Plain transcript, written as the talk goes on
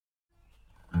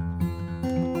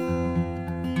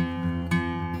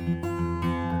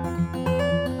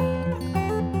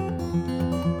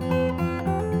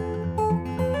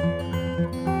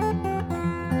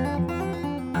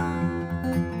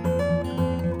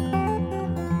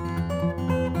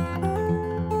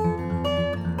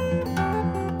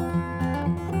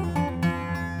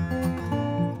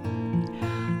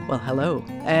Well, hello,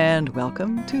 and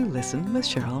welcome to Listen with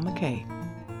Cheryl McKay.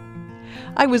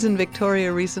 I was in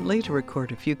Victoria recently to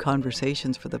record a few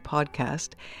conversations for the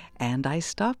podcast, and I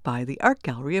stopped by the Art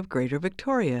Gallery of Greater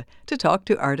Victoria to talk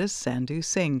to artist Sandhu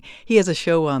Singh. He has a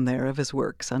show on there of his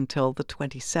works until the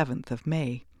 27th of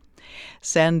May.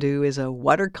 Sandhu is a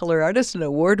watercolor artist and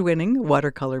award-winning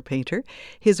watercolor painter.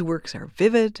 His works are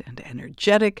vivid and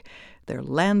energetic. They're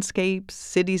landscapes,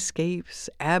 cityscapes,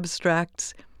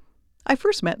 abstracts. I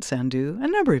first met Sandhu a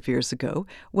number of years ago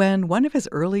when one of his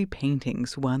early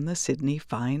paintings won the Sydney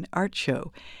Fine Art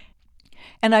Show.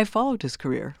 And I followed his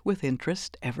career with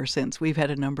interest ever since. We've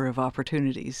had a number of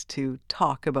opportunities to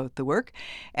talk about the work,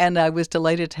 and I was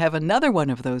delighted to have another one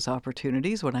of those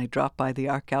opportunities when I dropped by the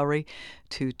Art Gallery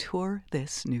to tour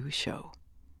this new show.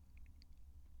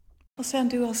 Well,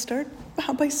 Sandhu, I'll start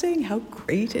by saying how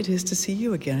great it is to see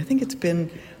you again. I think it's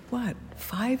been,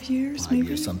 5 years maybe? 5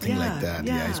 years, something like that.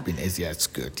 Yeah, it's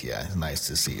good. Yeah, it's nice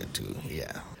to see you too.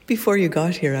 Yeah. Before you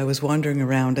got here, I was wandering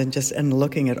around and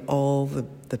looking at all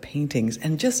the paintings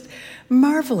and just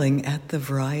marveling at the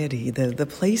variety, the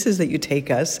places that you take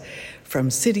us, from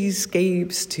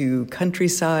cityscapes to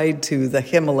countryside to the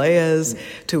Himalayas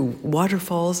to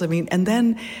waterfalls. And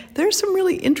then there's some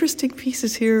really interesting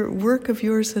pieces here, work of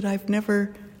yours that I've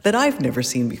never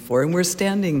seen before. And we're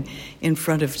standing in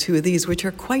front of two of these, which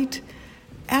are quite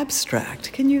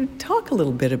abstract. Can you talk a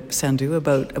little bit, Sandhu,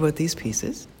 about these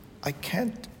pieces? I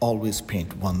can't always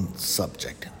paint one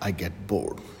subject. I get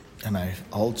bored. And I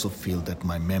also feel that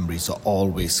my memories are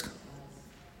always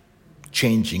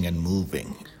changing and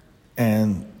moving.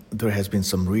 And there has been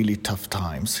some really tough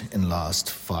times in the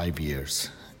last 5 years,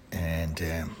 and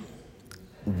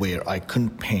where I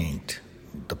couldn't paint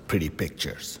the pretty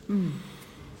pictures.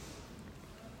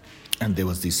 And there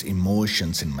was these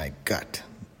emotions in my gut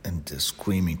and the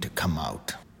screaming to come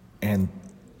out. And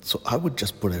so I would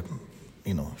just put a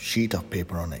sheet of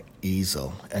paper on an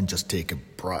easel and just take a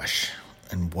brush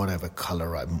and whatever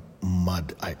color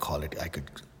mud I call it, I could,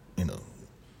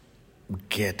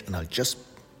 get, and I'll just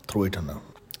throw it on a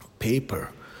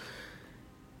paper.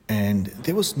 And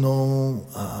there was no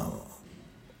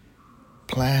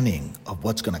planning of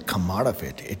what's going to come out of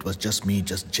it. It was just me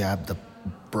just jab the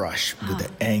brush with the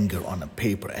anger on a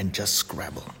paper and just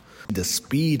scribble. The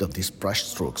speed of these brush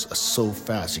strokes are so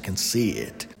fast, you can see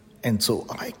it. And so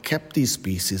I kept these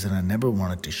pieces and I never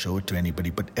wanted to show it to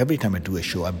anybody. But every time I do a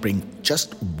show, I bring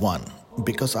just one.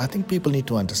 Because I think people need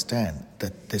to understand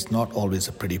that there's not always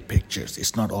a pretty pictures.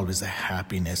 It's not always a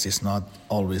happiness. It's not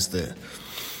always there's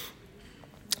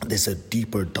a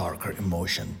deeper, darker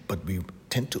emotion. But we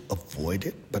tend to avoid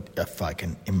it. But if I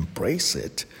can embrace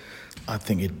it, I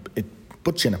think it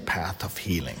puts you in a path of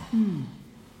healing.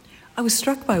 I was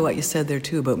struck by what you said there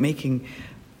too about making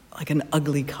like an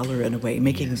ugly color in a way,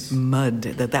 making mud,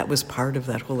 that was part of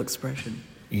that whole expression.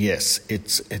 Yes,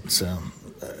 it's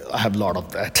I have a lot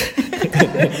of that.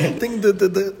 I think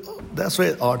that's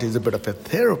why art is a bit of a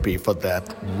therapy for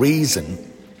that reason,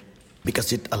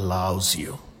 because it allows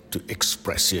you to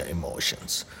express your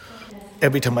emotions.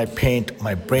 Every time I paint,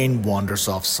 my brain wanders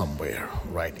off somewhere,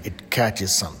 right? It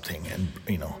catches something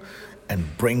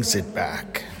and brings it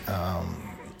back.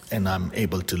 And I'm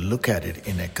able to look at it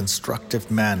in a constructive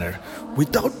manner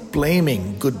without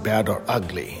blaming good, bad, or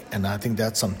ugly. And I think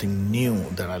that's something new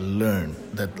that I learned,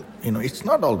 that, it's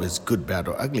not always good, bad,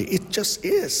 or ugly. It just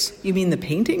is. You mean the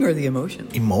painting or the emotion?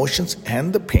 Emotions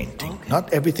and the painting. Okay.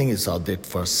 Not everything is out there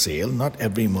for sale. Not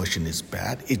every emotion is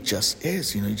bad. It just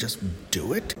is. You just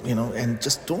do it, and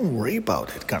just don't worry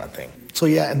about it, kind of thing. So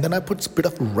and then I put a bit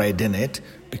of red in it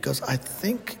because I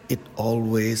think it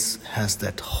always has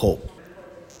that hope.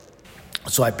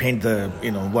 So I paint the,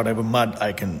 whatever mud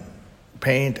I can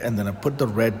paint, and then I put the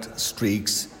red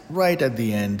streaks right at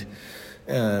the end,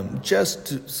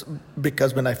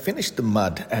 because when I finish the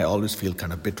mud, I always feel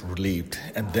kind of a bit relieved,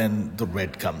 and then the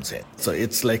red comes in. So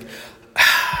it's like,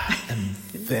 and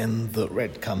then the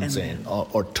red comes in,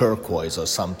 or turquoise or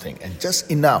something, and just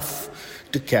enough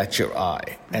to catch your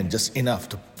eye, and just enough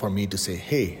for me to say,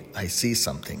 hey, I see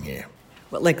something here.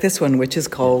 Well, like this one, which is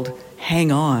called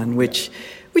Hang On, which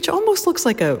almost looks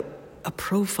like a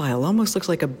profile, almost looks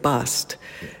like a bust.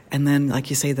 And then, like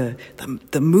you say, the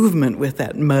movement with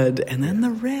that mud, and then the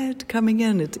red coming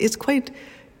in.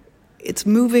 It's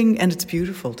moving and it's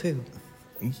beautiful too.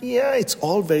 Yeah, it's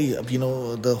all very,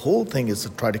 the whole thing is to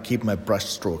try to keep my brush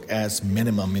stroke as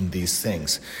minimum in these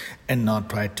things and not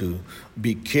try to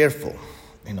be careful.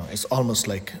 It's almost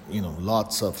like,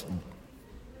 lots of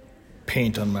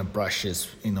paint on my brushes,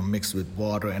 mixed with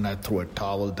water, and I throw a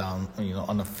towel down,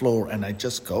 on the floor, and I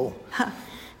just go.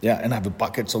 Yeah, and I have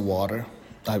buckets of water,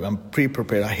 I'm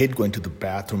pre-prepared. I hate going to the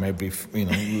bathroom every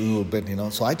little bit,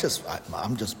 So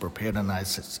I'm just prepared, and I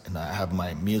have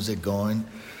my music going,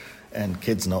 and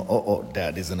kids know. Oh,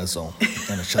 Dad is in a zone,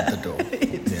 and I shut the door.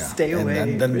 Stay away.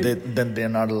 And then they're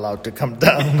not allowed to come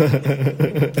down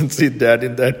and see Dad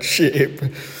in that shape.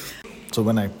 So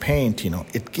when I paint,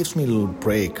 it gives me a little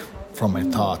break from my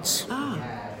thoughts.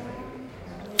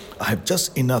 I have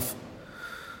just enough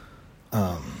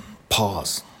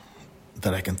pause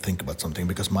that I can think about something,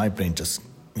 because my brain just,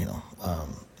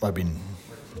 I've been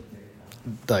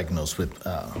diagnosed with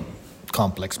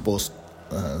complex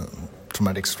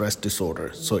post-traumatic stress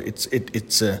disorder. So it's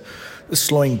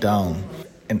slowing down.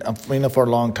 And for a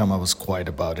long time I was quiet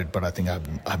about it, but I think I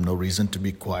have no reason to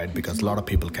be quiet, because a lot of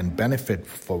people can benefit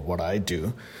for what I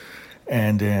do.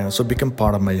 And so it become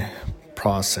part of my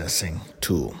processing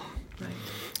tool.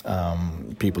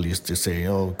 Right. People used to say,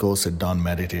 "Oh, go sit down,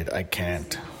 meditate." I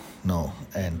can't. No.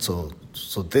 And so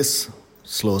this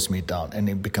slows me down, and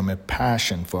it became a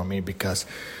passion for me, because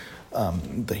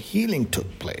the healing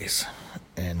took place,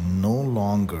 and no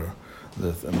longer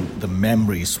the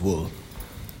memories will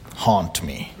haunt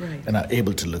me, right. And I'm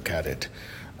able to look at it.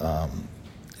 I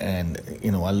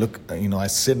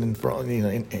sit in front,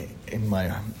 in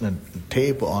my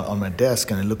table on my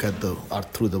desk, and I look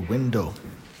out through the window,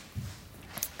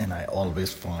 and I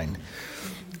always find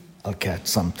I'll catch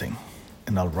something,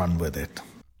 and I'll run with it.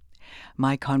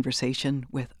 My conversation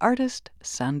with artist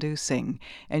Sandhu Singh,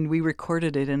 and we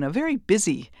recorded it in a very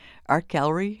busy art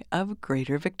gallery of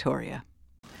Greater Victoria.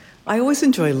 I always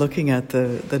enjoy looking at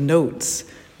the notes,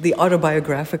 the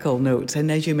autobiographical notes,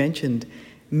 and as you mentioned,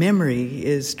 memory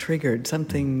is triggered,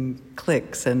 something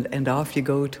clicks, and off you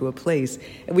go to a place.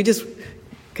 And we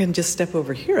can step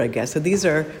over here, I guess. So these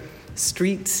are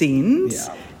street scenes.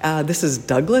 Yeah. This is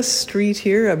Douglas Street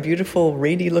here, a beautiful,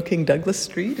 rainy-looking Douglas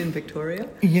Street in Victoria.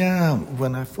 Yeah,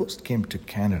 when I first came to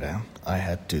Canada,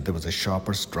 there was a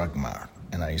Shoppers Drug Mart,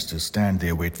 and I used to stand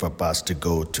there, wait for a bus to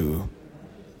go to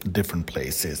different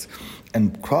places.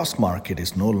 And Cross Market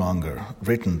is no longer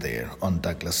written there on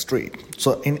Douglas Street.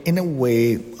 So in a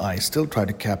way, I still try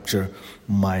to capture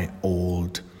my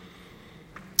old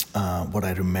what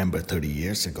I remember 30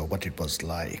 years ago, what it was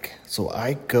like. So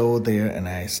I go there, and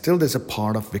there's a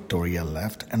part of Victoria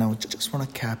left, and I would just want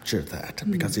to capture that,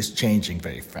 because it's changing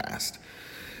very fast.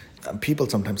 People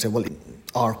sometimes say, well,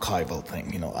 archival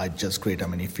thing, I just create.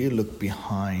 If you look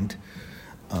behind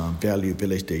Value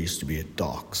Village, there used to be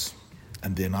docks,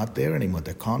 and they're not there anymore,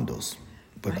 they're condos.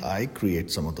 But right. I create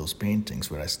some of those paintings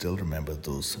where I still remember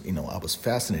those, I was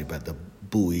fascinated by the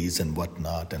buoys and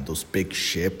whatnot, and those big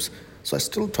ships. So I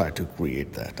still try to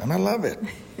create that, and I love it.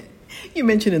 You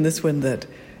mentioned in this one that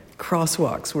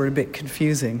crosswalks were a bit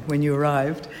confusing when you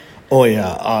arrived. Oh,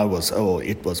 yeah,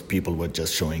 it was people were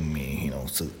just showing me,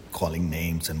 so calling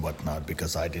names and whatnot,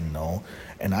 because I didn't know,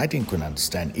 and I couldn't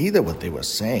understand either what they were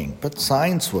saying, but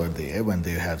signs were there when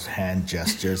they have hand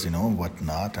gestures, and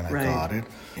whatnot, and I right. got it.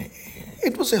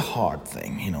 It was a hard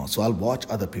thing, so I'll watch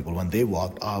other people. When they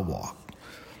walked, I'll walk.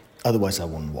 Otherwise, I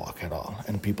won't walk at all.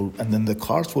 And then the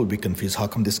cars will be confused. How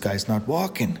come this guy's not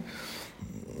walking?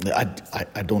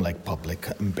 I don't like public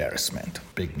embarrassment.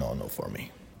 Big no-no for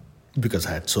me. Because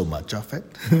I had so much of it.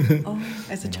 Oh,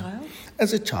 as a child?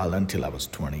 As a child, until I was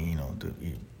 20,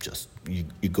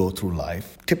 you go through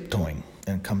life tiptoeing.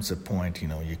 And comes a point,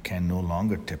 you can no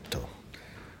longer tiptoe.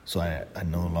 So I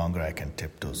no longer I can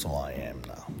tiptoe, so I am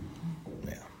now.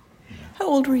 Yeah. How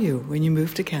old were you when you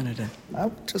moved to Canada? I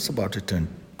was just about to turn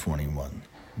 21.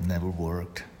 Never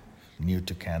worked. New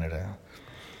to Canada.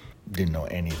 Didn't know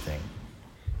anything.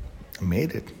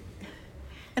 Made it.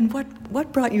 And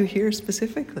what brought you here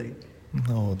specifically?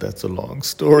 No, that's a long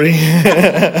story.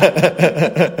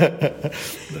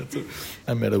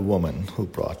 I met a woman who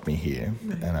brought me here,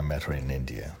 right. And I met her in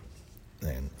India.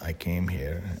 And I came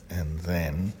here, and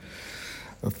then,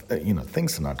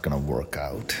 things are not going to work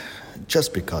out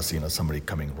just because, somebody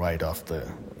coming right off the,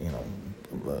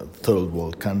 third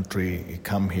world country, you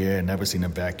come here, never seen a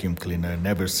vacuum cleaner,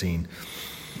 never seen,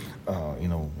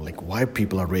 why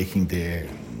people are raking their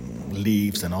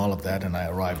leaves and all of that, and I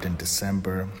arrived in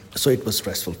December. So it was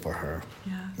stressful for her.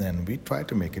 Yeah. And we tried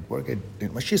to make it work.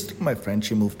 She's still my friend.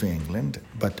 She moved to England.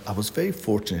 But I was very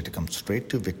fortunate to come straight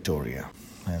to Victoria.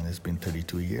 And it's been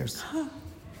 32 years. Huh.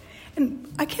 And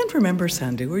I can't remember,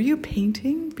 Sandhu, were you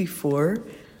painting before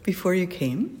you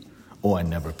came? Oh, I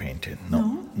never painted.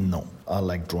 No. I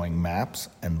like drawing maps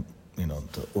and,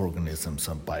 the organisms,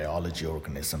 some biology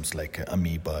organisms like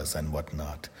amoebas and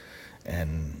whatnot.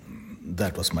 And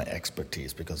that was my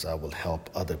expertise, because I will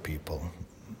help other people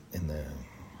in the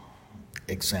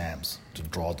exams to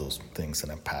draw those things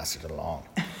and then pass it along.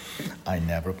 I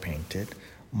never painted.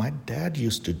 My dad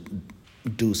used to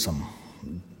do some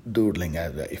doodling,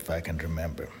 if I can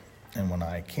remember. And when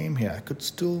I came here, I could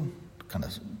still kind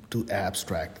of do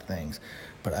abstract things,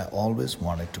 but I always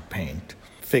wanted to paint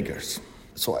figures.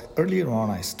 So earlier on,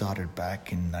 I started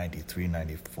back in 93,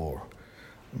 94,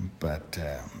 but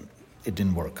it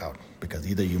didn't work out because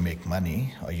either you make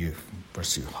money or you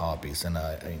pursue hobbies, and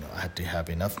I had to have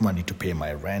enough money to pay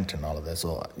my rent and all of that.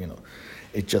 So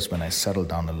it just, when I settled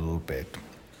down a little bit,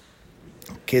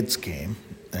 kids came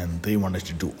and they wanted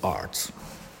to do arts.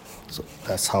 So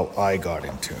that's how I got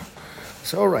into.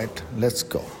 So all right, let's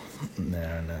go.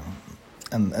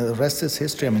 And the rest is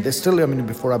history. I mean, they still,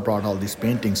 before I brought all these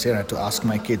paintings here, I had to ask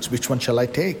my kids, which one shall I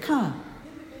take? Huh.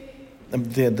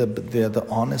 They're the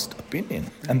honest opinion,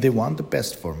 and they want the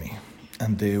best for me,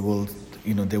 and they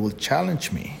will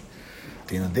challenge me.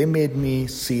 They made me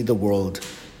see the world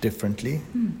differently,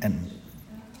 and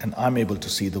I'm able to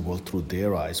see the world through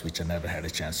their eyes, which I never had a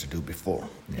chance to do before.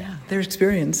 Yeah, their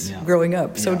experience growing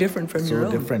up, so different from your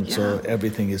own. So different, so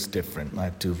everything is different. I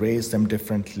have to raise them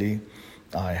differently.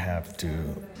 I have to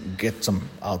get some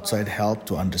outside help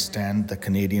to understand the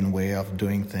Canadian way of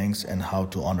doing things and how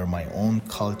to honor my own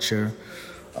culture,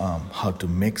 how to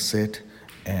mix it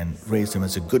and raise them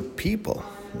as a good people,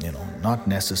 not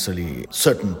necessarily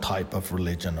certain type of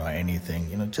religion or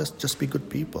anything, just be good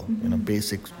people,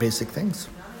 basic things.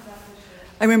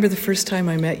 I remember the first time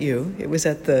I met you, it was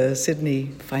at the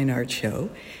Sydney Fine Arts Show,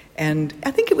 and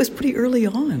I think it was pretty early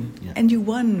on, and you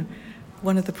won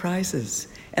one of the prizes.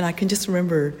 And I can just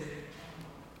remember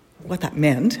what that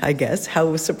meant, I guess,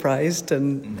 how surprised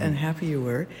and happy you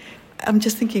were. I'm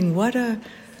just thinking, what a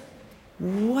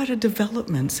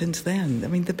development since then. I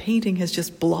mean, the painting has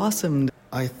just blossomed.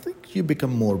 I think you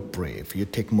become more brave, you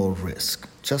take more risk.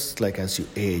 Just like as you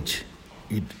age,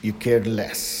 you care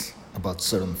less about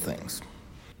certain things.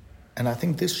 And I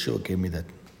think this show gave me that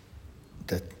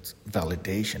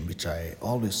validation, which I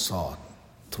always saw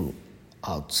through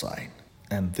outside.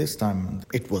 And this time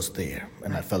it was there,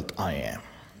 and I felt I am.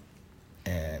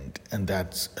 And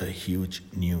that's a huge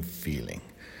new feeling.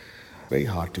 Very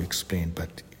hard to explain,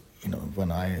 but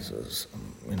when I was,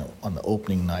 on the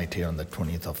opening night here on the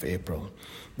 20th of April,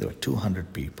 there were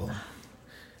 200 people.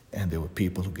 And there were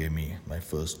people who gave me my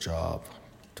first job,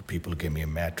 to people who gave me a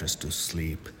mattress to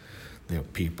sleep. There were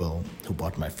people who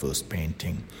bought my first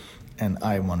painting. And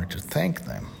I wanted to thank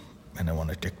them, and I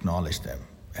wanted to acknowledge them.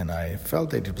 And I felt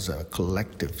that it was a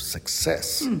collective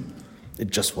success.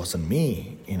 It just wasn't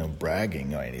me,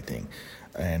 bragging or anything.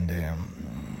 And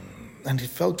it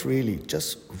felt really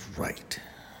just right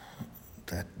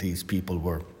that these people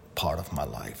were part of my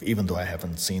life, even though I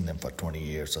haven't seen them for 20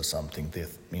 years or something.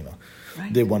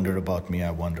 They wondered about me,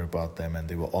 I wondered about them, and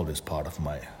they were always part of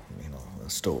my,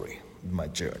 story, my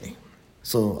journey.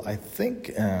 So I think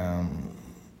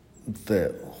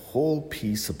the whole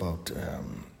piece about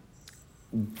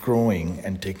growing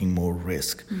and taking more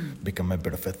risk become a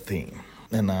bit of a theme.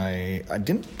 And I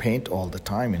didn't paint all the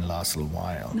time in last little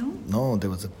while. No, there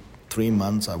was 3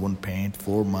 months I wouldn't paint,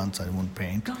 4 months I wouldn't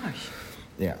paint. Gosh.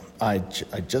 Yeah, I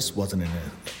just wasn't in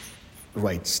a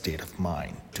right state of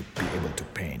mind to be able to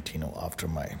paint, after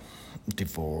my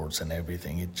divorce and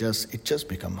everything. It just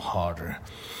become harder.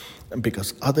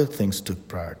 Because other things took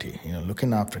priority,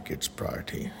 looking after kids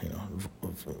priority,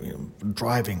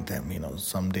 driving them,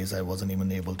 some days I wasn't even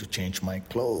able to change my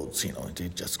clothes,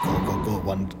 it just go,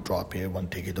 one drop here, one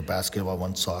take it to basketball,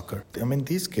 one soccer. I mean,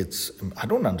 these kids, I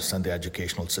don't understand the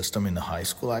educational system in the high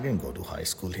school. I didn't go to high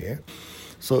school here,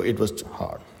 so it was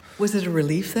hard. Was it a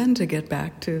relief then to get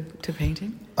back to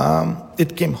painting? It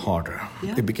became harder.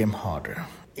 Yeah. It became harder.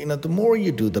 The more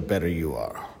you do, the better you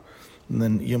are. And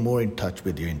then you're more in touch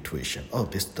with your intuition. Oh,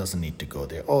 this doesn't need to go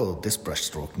there. Oh, this brush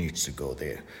stroke needs to go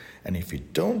there. And if you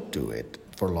don't do it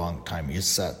for a long time, you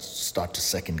start to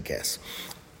second guess.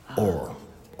 Or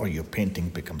your painting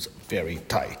becomes very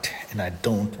tight. And I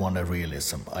don't want a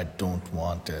realism. I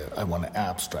want an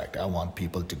abstract. I want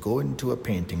people to go into a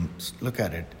painting, look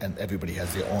at it, and everybody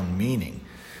has their own meaning.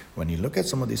 When you look at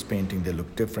some of these paintings, they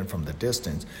look different from the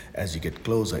distance. As you get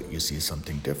closer, you see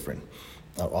something different.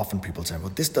 Often people say,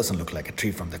 well, this doesn't look like a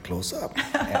tree from the close-up.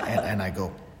 and I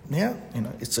go, yeah,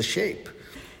 it's a shape.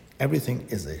 Everything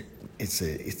is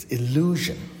it's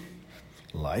illusion.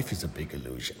 Life is a big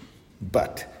illusion.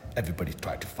 But everybody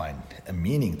tried to find a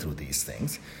meaning through these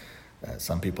things.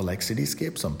 Some people like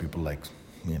cityscape, some people like,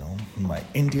 my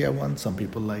India one, some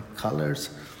people like colors.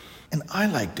 And I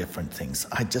like different things.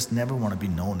 I just never want to be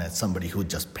known as somebody who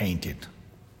just painted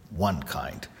one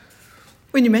kind.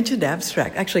 When you mentioned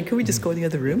abstract, actually, can we just go in the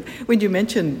other room? When you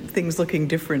mentioned things looking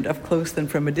different up close than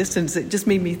from a distance, it just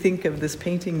made me think of this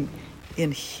painting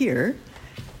in here,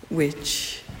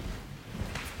 which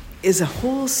is a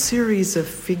whole series of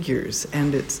figures,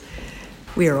 and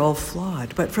we are all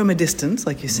flawed. But from a distance,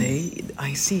 like you say,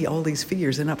 I see all these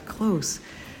figures, and up close,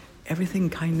 everything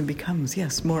kind of becomes,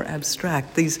 yes, more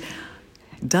abstract. These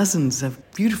dozens of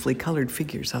beautifully colored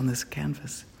figures on this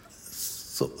canvas.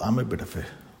 So I'm a bit of a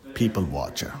people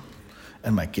watcher,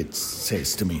 and my kid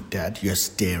says to me, "Dad, you're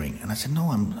staring," and I said,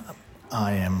 "No,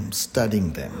 I am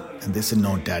studying them." And they said,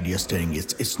 "No, Dad, you're staring.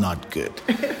 It's not good."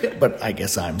 But I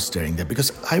guess I'm staring there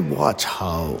because I watch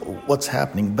what's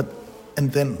happening.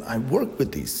 And then I work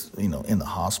with these, in the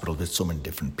hospital with so many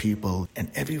different people, and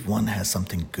everyone has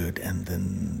something good, and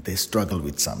then they struggle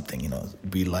with something.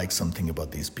 We like something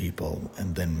about these people,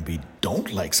 and then we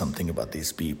don't like something about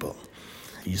these people.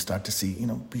 You start to see,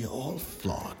 we're all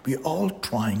flawed. We're all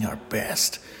trying our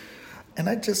best. And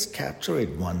I just captured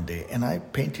it one day, and I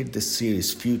painted this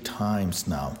series few times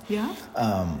now. Yeah?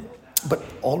 But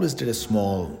always did a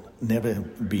small, never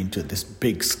been to this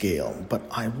big scale. But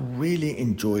I really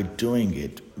enjoyed doing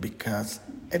it because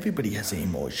everybody has an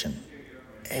emotion.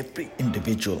 Every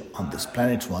individual on this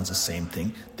planet wants the same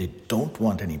thing. They don't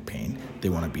want any pain. They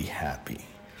want to be happy.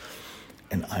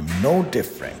 And I'm no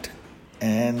different.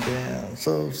 And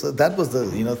so that was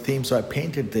the theme. So I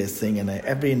painted this thing, and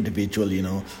every individual,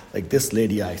 like this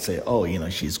lady, I say, oh,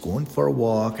 she's going for a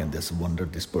walk, and this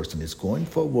person is going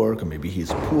for work, or maybe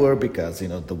he's poor because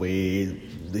the way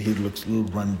he looks a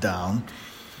little run down.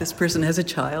 This person has a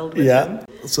child with them.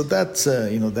 So that's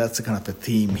that's a kind of a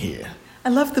theme here. I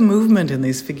love the movement in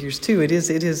these figures too. It is.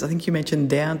 I think you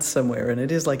mentioned dance somewhere, and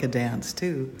it is like a dance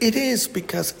too. It is,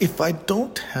 because if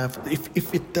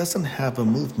it doesn't have a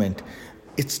movement,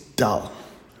 it's dull.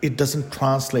 It doesn't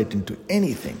translate into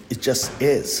anything. It just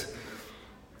is.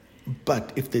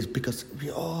 But because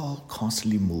we're all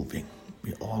constantly moving,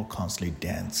 we're all constantly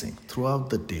dancing throughout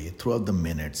the day, throughout the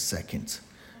minutes, seconds,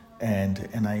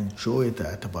 and I enjoy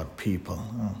that about people.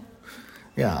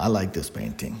 Yeah, I like this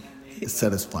painting. It's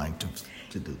satisfying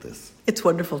to do this. It's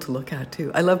wonderful to look at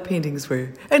too. I love paintings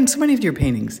and so many of your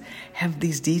paintings have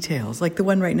these details, like the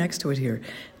one right next to it here,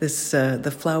 this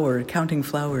the flower, counting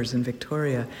flowers in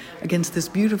Victoria, against this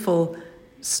beautiful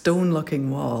stone-looking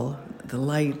wall, the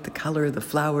light, the color, the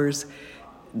flowers.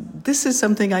 This is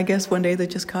something, I guess, one day that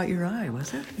just caught your eye,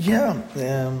 was it? Yeah,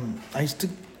 I used to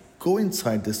go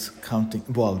inside this counting.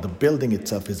 Well, the building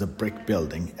itself is a brick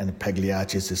building, and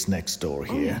Pagliacci's is next door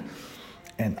here. Oh, yeah.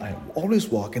 And I always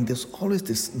walk, and there's always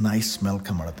this nice smell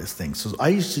come out of this thing. So I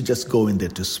used to just go in there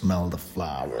to smell the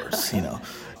flowers,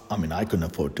 I mean, I couldn't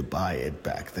afford to buy it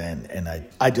back then, and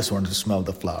I just wanted to smell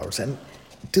the flowers. And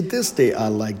to this day, I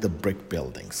like the brick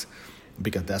buildings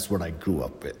because that's what I grew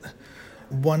up with.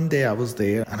 One day I was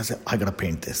there, and I said, I got to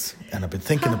paint this. And I've been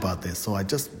thinking about this. So I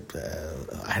just,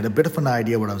 I had a bit of an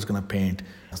idea what I was going to paint.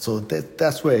 So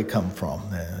that's where it come from,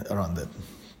 around the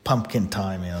pumpkin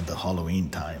time, the Halloween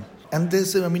time. And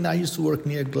I used to work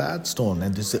near Gladstone,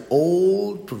 and there's an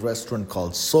old restaurant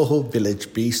called Soho Village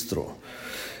Bistro.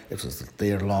 It was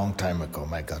there a long time ago.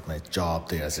 I got my job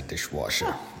there as a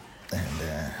dishwasher.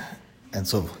 And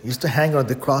so I used to hang out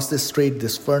across this street,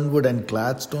 this Fernwood and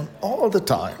Gladstone, all the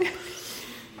time.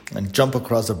 And jump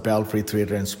across the Belfry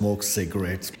Theatre and smoke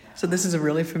cigarettes. So this is a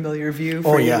really familiar view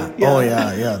for you. Yeah. Oh,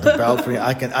 yeah. The Belfry,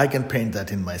 I can paint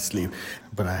that in my sleep.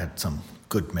 But I had some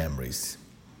good memories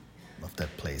of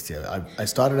that place. Yeah, I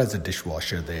started as a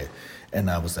dishwasher there, and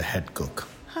I was the head cook.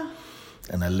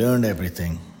 And I learned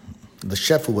everything. The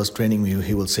chef who was training me,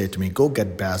 he will say to me, go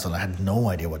get basil. I had no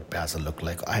idea what basil looked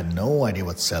like. I had no idea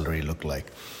what celery looked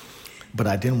like. But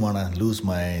I didn't want to lose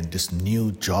this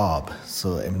new job.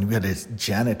 So we had a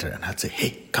janitor, and I'd say,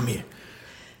 hey, come here.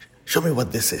 Show me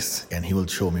what this is. And he will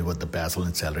show me what the basil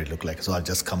and celery look like. So I'll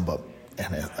just come up.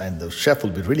 And the chef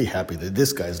will be really happy that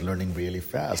this guy is learning really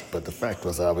fast. But the fact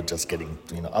was I was just getting,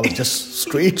 I was just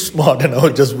street smart, and I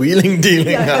was just wheeling,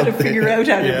 dealing. Yeah, how to figure out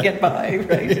how to get by,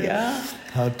 right? Yeah.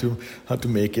 How to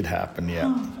make it happen, yeah.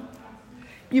 Oh.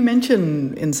 You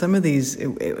mentioned in some of these,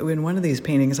 in one of these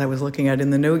paintings I was looking at,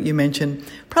 in the note you mentioned,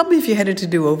 probably if you had it to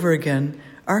do over again,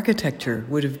 architecture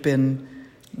would have been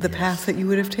the path that you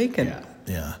would have taken.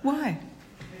 Yeah. Why?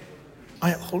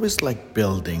 I always liked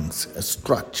buildings,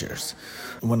 structures.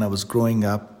 When I was growing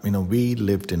up, we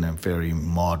lived in a very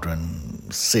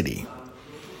modern city.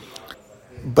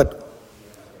 But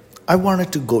I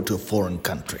wanted to go to a foreign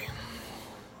country.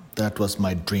 That was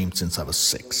my dream since I was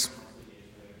 6.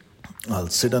 I'll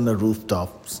sit on the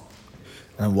rooftops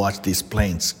and watch these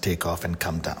planes take off and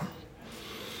come down.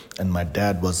 And my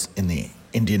dad was in the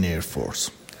Indian Air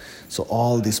Force. So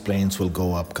all these planes will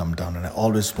go up, come down, and I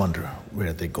always wonder, where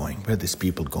are they going? Where are these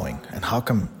people going? And how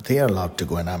come they are allowed to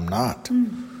go and I'm not?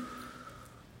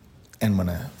 And when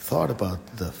I thought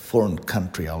about the foreign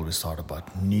country, I always thought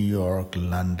about New York,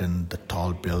 London, the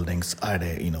tall buildings. I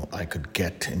could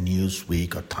get a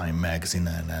Newsweek or Time magazine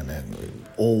and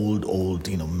old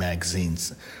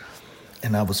magazines.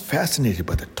 And I was fascinated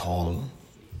by the tall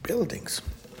buildings.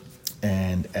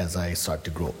 And as I started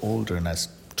to grow older and I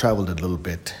traveled a little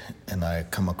bit, and I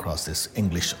come across this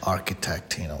English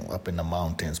architect, up in the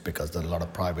mountains, because there are a lot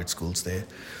of private schools there.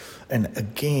 And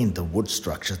again, the wood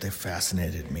structures, they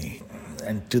fascinated me.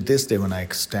 And to this day, when I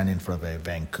stand in front of a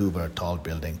Vancouver tall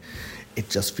building, it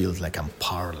just feels like I'm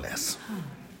powerless.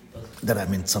 That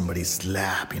I'm in somebody's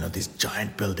lap, this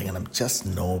giant building, and I'm just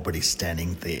nobody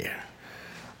standing there.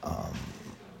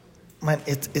 Man,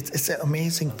 it's an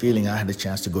amazing feeling. I had a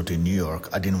chance to go to New York.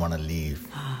 I didn't want to leave.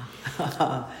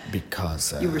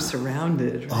 Because you were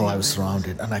surrounded, right? Oh, I was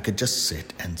surrounded, and I could just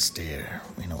sit and stare.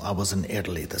 I was in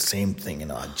Italy, the same thing.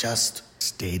 I just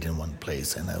stayed in one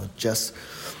place, and I would just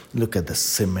look at the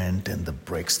cement and the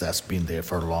bricks that's been there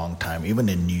for a long time. Even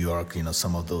in New York,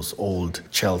 some of those old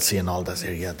Chelsea and all that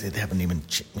area, they haven't even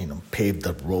paved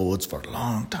the roads for a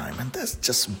long time, and that's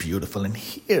just beautiful. And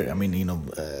here,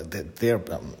 they're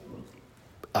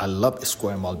I love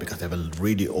Square Mall because they have a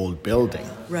really old building.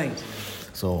 Right.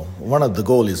 So one of the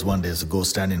goal is one day is to go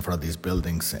stand in front of these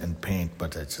buildings and paint,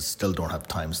 but I just still don't have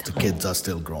time. The kids are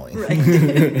still growing. Right.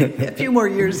 A few more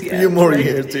years yet. A few more right?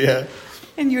 years, yeah.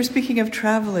 And you're speaking of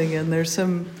traveling, and there's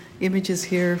some images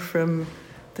here from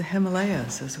the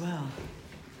Himalayas as well.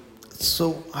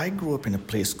 So I grew up in a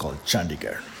place called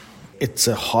Chandigarh. It's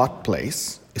a hot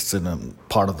place. It's in a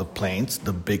part of the plains,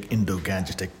 the big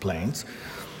Indo-Gangetic plains.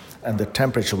 And the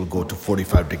temperature will go to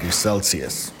 45 degrees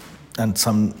Celsius. And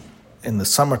in the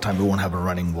summertime, we won't have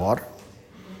running water.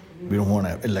 We don't want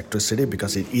to have electricity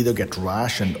because it either gets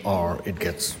rationed or it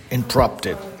gets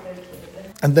interrupted.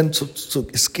 And then to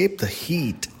escape the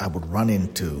heat, I would run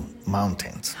into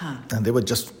mountains. And they were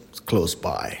just close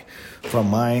by.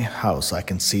 From my house, I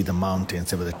can see the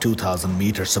mountains. They were 2,000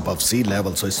 meters above sea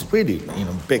level. So it's really,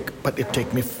 big. But it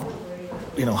took me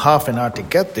half an hour to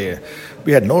get there.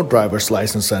 We had no driver's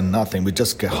license and nothing. We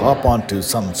just hop onto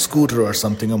some scooter or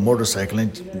something, a motorcycle,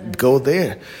 and go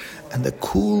there. And the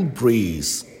cool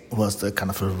breeze was the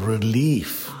kind of a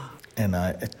relief. And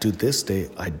to this day,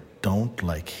 I don't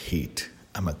like heat.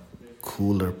 I'm a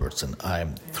cooler person.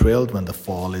 I'm thrilled when the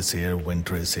fall is here,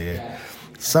 winter is here.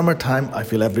 Summertime, I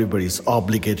feel everybody's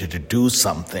obligated to do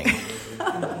something.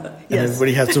 Yes. And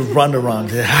everybody has to run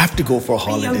around. They have to go for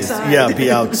holidays. Be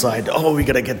outside. Oh, we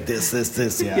got to get this.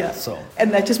 Yeah. So.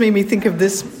 And that just made me think of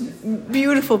this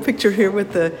beautiful picture here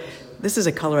with this is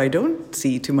a color I don't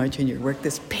see too much in your work,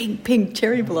 this pink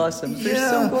cherry blossoms. They're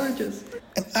so gorgeous.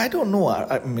 And I don't know.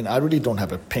 I really don't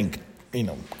have a pink,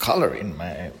 color in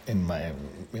my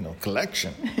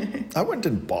collection. I went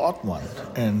and bought one,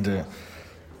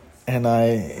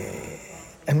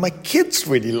 and my kids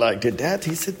really liked it. Dad,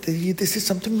 he said, this is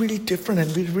something really different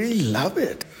and we really love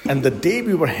it. And the day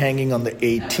we were hanging on the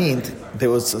 18th, there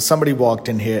was somebody walked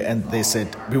in here and they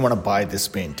said, we want to buy this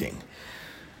painting.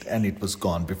 And it was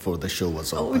gone before the show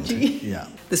was opened. Oh, gee. Yeah.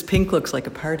 This pink looks like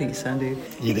a party, Sandhu.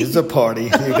 It is a party. You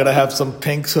got to have some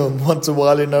pink once in a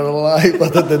while in our life,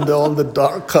 other than all the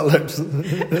dark colors.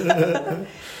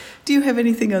 Do you have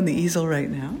anything on the easel right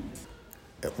now?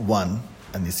 One,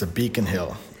 and it's a Beacon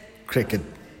Hill cricket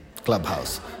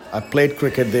clubhouse. I played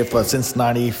cricket there since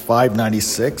 95,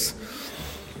 96.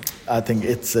 I think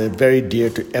it's very dear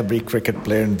to every cricket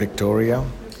player in Victoria.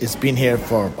 It's been here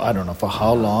for, I don't know, for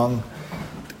how long.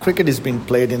 Cricket has been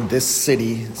played in this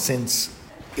city since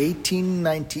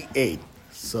 1898.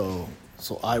 So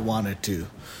I wanted to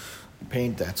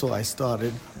paint that. So I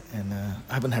started, and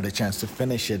I haven't had a chance to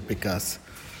finish it because,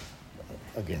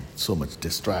 again, so much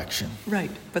distraction.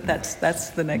 Right, but that's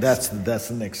the next. That's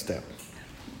the next step.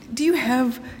 Do you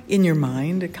have in your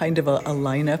mind a kind of a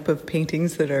lineup of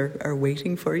paintings that are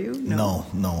waiting for you? No,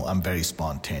 I'm very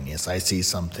spontaneous. I see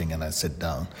something and I sit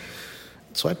down.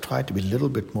 So I try to be a little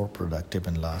bit more productive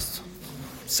in the last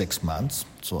 6 months.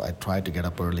 So I try to get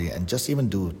up early and just even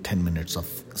do 10 minutes of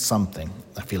something.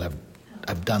 I feel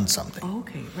I've done something. Oh,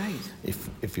 okay, right.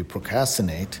 If you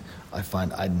procrastinate, I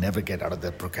find I never get out of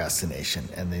that procrastination,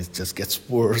 and it just gets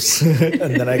worse.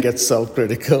 And then I get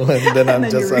self-critical, and then I'm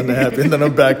just unhappy, and then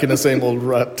I'm back in the same old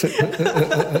rut.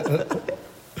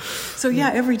 So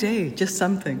every day, just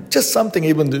something. Just something,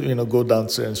 even to, go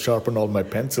downstairs and sharpen all my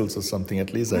pencils or something.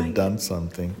 At least I've done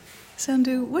something.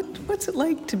 Sandhu, what's it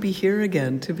like to be here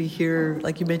again? To be here,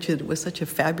 like you mentioned, it was such a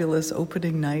fabulous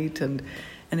opening night, and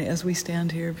as we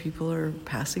stand here, people are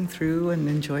passing through and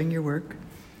enjoying your work.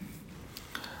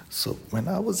 So when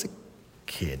I was a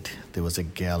kid, there was a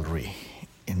gallery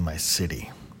in my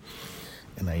city,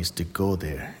 and I used to go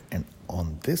there, and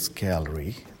on this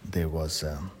gallery there was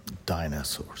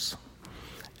dinosaurs,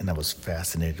 and I was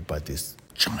fascinated by these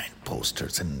giant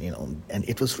posters, and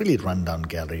it was really a rundown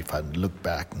gallery. If I look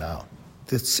back now,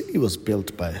 the city was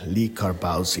built by Le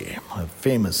Corbusier, a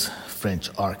famous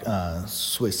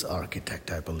Swiss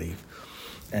architect, I believe,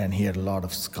 and he had a lot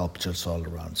of sculptures all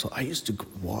around. So I used to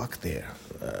walk there.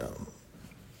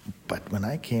 But when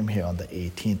I came here on the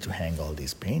 18th to hang all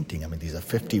these paintings, these are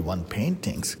 51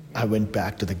 paintings, I went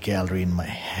back to the gallery in my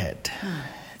head.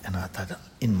 And I thought,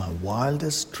 in my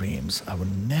wildest dreams, I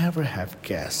would never have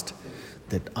guessed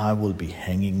that I will be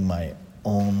hanging my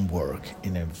own work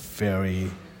in a very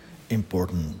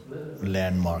important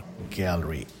landmark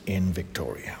gallery in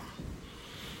Victoria.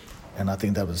 And I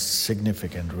think that was a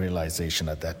significant realization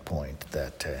at that point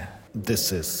that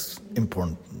this is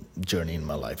important journey in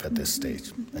my life at this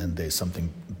stage, and there's something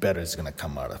better is going to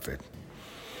come out of it.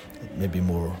 Maybe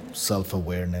more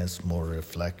self-awareness, more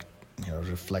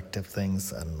reflective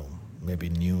things, I don't know, maybe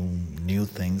new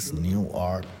things, new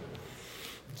art,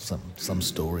 some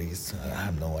stories. I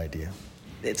have no idea.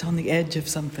 It's on the edge of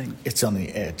something. It's on the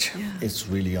edge. Yeah. It's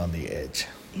really on the edge.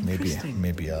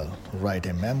 Maybe I'll write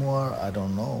a memoir. I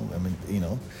don't know.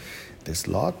 This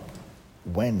lot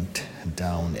went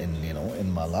down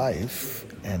in my life,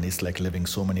 and it's like living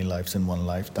so many lives in one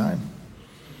lifetime.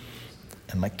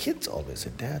 And my kids always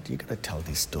say, "Dad, you gotta tell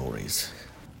these stories."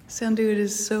 Sandhu, it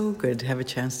is so good to have a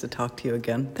chance to talk to you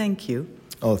again. Thank you.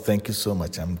 Oh, thank you so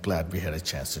much. I'm glad we had a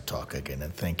chance to talk again,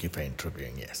 and thank you for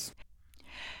interviewing. Yes.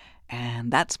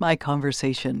 And that's my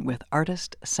conversation with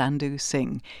artist Sandhu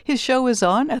Singh. His show is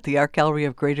on at the Art Gallery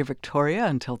of Greater Victoria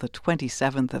until the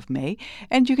 27th of May,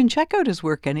 and you can check out his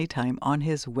work anytime on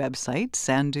his website,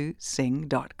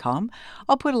 sandhusingh.com.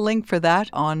 I'll put a link for that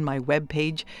on my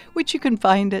webpage, which you can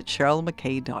find at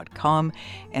CherylMackay.com.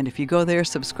 And if you go there,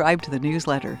 subscribe to the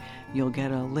newsletter, you'll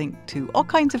get a link to all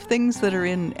kinds of things that are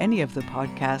in any of the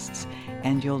podcasts,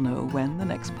 and you'll know when the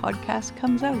next podcast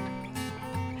comes out.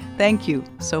 Thank you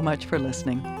so much for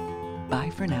listening. Bye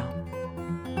for now.